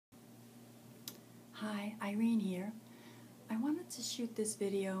Hi, Irene here. I wanted to shoot this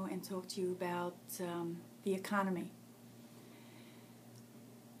video and talk to you about the economy.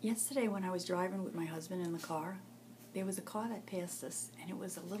 Yesterday when I was driving with my husband in the car, there was a car that passed us, and it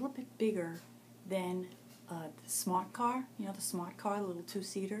was a little bit bigger than the smart car. You know, the smart car, the little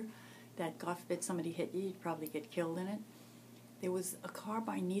two-seater that, God forbid, somebody hit you, you'd probably get killed in it. There was a car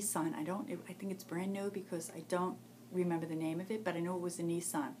by Nissan. I think it's brand new because I don't remember the name of it, but I know it was a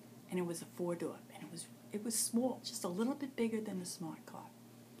Nissan, and it was a four-door, and it was small, just a little bit bigger than the smart car.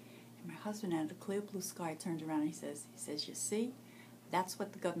 And my husband, out of the clear blue sky, turned around and he says, you see, that's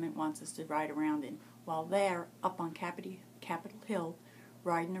what the government wants us to ride around in, while they're up on Capitol Hill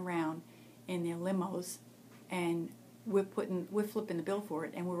riding around in their limos, and we're flipping the bill for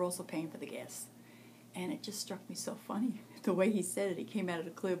it, and we're also paying for the gas. And it just struck me so funny, the way he said it. He came out of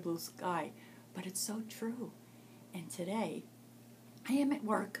the clear blue sky. But it's so true. And today, I am at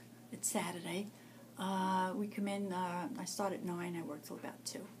work. It's Saturday. We come in, I start at 9, I work till about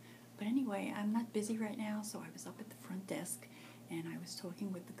 2. But anyway, I'm not busy right now, so I was up at the front desk, and I was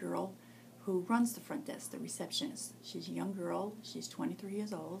talking with the girl who runs the front desk, the receptionist. She's a young girl. She's 23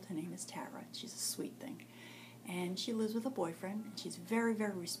 years old. Her name is Tara. She's a sweet thing. And she lives with a boyfriend, and she's very,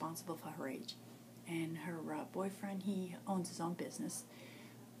 very responsible for her age. And her boyfriend, he owns his own business.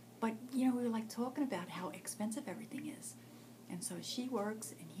 But, you know, we were like talking about how expensive everything is. And so she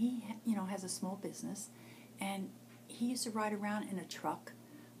works, and he, has a small business. And he used to ride around in a truck,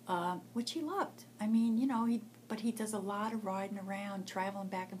 which he loved. I mean, but he does a lot of riding around, traveling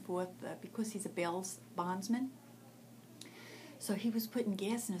back and forth, because he's a bail bondsman. So he was putting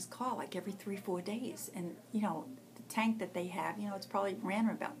gas in his car like every 3-4 days. And, the tank that they have, it's probably ran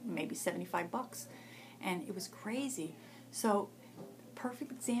about maybe $75. And it was crazy. So,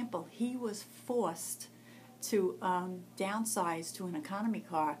 perfect example, he was forced to downsize to an economy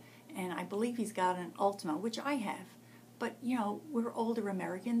car, and I believe he's got an Altima, which I have. But, we're older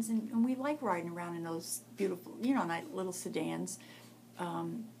Americans, and we like riding around in those beautiful, nice little sedans.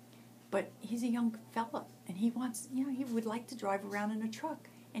 But he's a young fella, and he wants, he would like to drive around in a truck,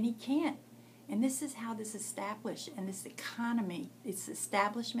 and he can't. And this is how this established, and this economy, this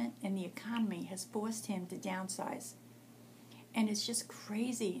establishment and the economy has forced him to downsize. And it's just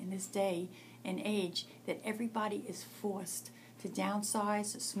crazy in this day and age that everybody is forced to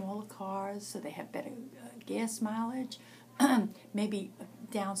downsize to smaller cars so they have better gas mileage, maybe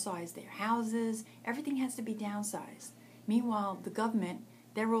downsize their houses. Everything has to be downsized. Meanwhile, the government,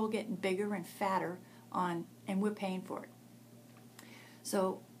 they're all getting bigger and fatter and we're paying for it.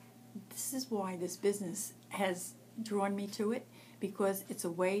 So this is why this business has drawn me to it, because it's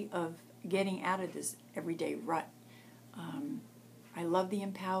a way of getting out of this everyday rut. I love the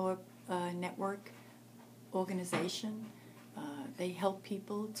Empower Network organization. They help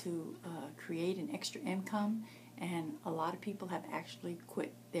people to create an extra income, and a lot of people have actually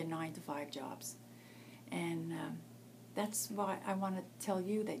quit their 9-to-5 jobs. And that's why I want to tell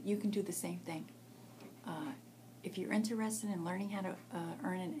you that you can do the same thing. If you're interested in learning how to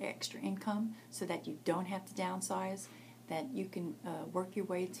earn an extra income so that you don't have to downsize, that you can work your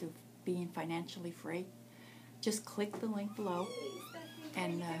way to being financially free, just click the link below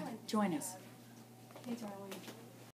and join us. Hey, darling.